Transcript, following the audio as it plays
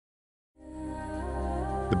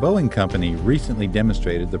The Boeing company recently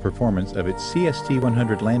demonstrated the performance of its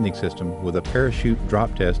CST-100 landing system with a parachute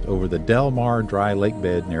drop test over the Del Mar dry lake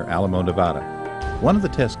bed near Alamo, Nevada. One of the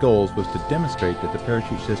test goals was to demonstrate that the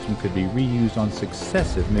parachute system could be reused on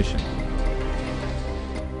successive missions.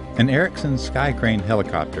 An Erickson Skycrane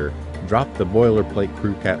helicopter dropped the boilerplate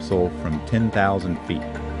crew capsule from 10,000 feet.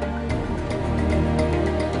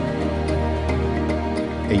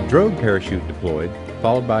 A drogue parachute deployed,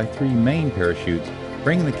 followed by 3 main parachutes,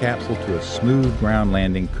 bringing the capsule to a smooth ground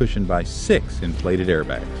landing cushioned by 6 inflated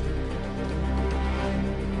airbags.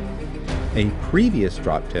 A previous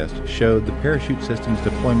drop test showed the parachute system's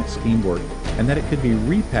deployment scheme worked and that it could be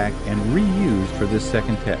repacked and reused for this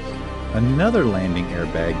second test. Another landing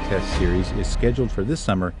airbag test series is scheduled for this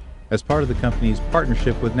summer as part of the company's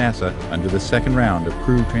partnership with NASA under the second round of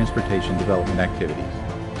crew transportation development activities.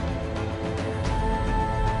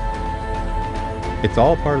 It's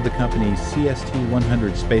all part of the company's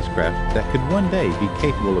CST-100 spacecraft that could one day be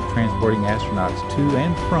capable of transporting astronauts to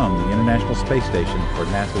and from the International Space Station for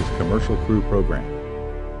NASA's Commercial Crew program.